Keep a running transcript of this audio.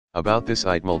About this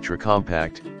item ultra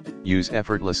compact, use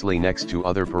effortlessly next to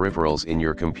other peripherals in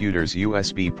your computer's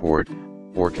USB port,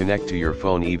 or connect to your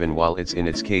phone even while it's in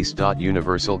its case.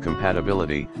 Universal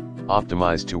compatibility,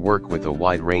 optimized to work with a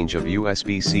wide range of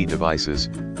USB-C devices,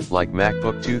 like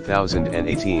MacBook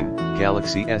 2018,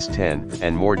 Galaxy S10,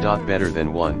 and more. Better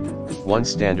than one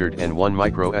standard and one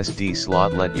micro SD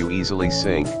slot let you easily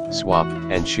sync, swap,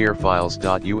 and share files.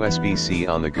 USB-C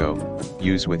on the go,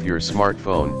 use with your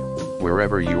smartphone,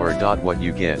 wherever you are. What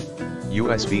you get: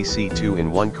 USB-C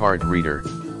 2-in-1 card reader,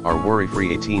 our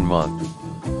worry-free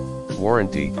 18-month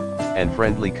warranty, and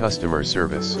friendly customer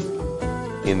service.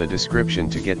 In the description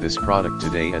to get this product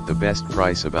today at the best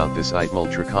price. About this item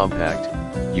ultra compact,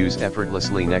 use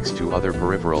effortlessly next to other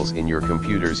peripherals in your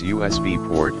computer's USB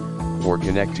port, or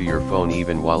connect to your phone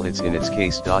even while it's in its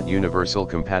case. Universal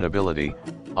compatibility,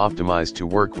 optimized to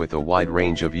work with a wide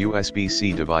range of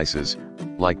USB-C devices,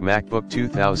 like MacBook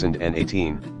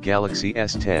 2018, Galaxy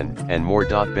S10, and more.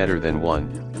 Better than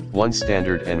one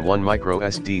standard and one micro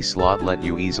SD slot let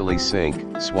you easily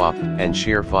sync, swap, and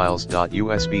share files.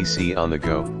 USB-C on the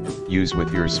go, use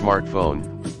with your smartphone,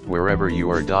 wherever you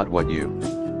are. What you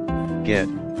get: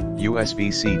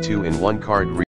 USB-C 2-in-1 card reader.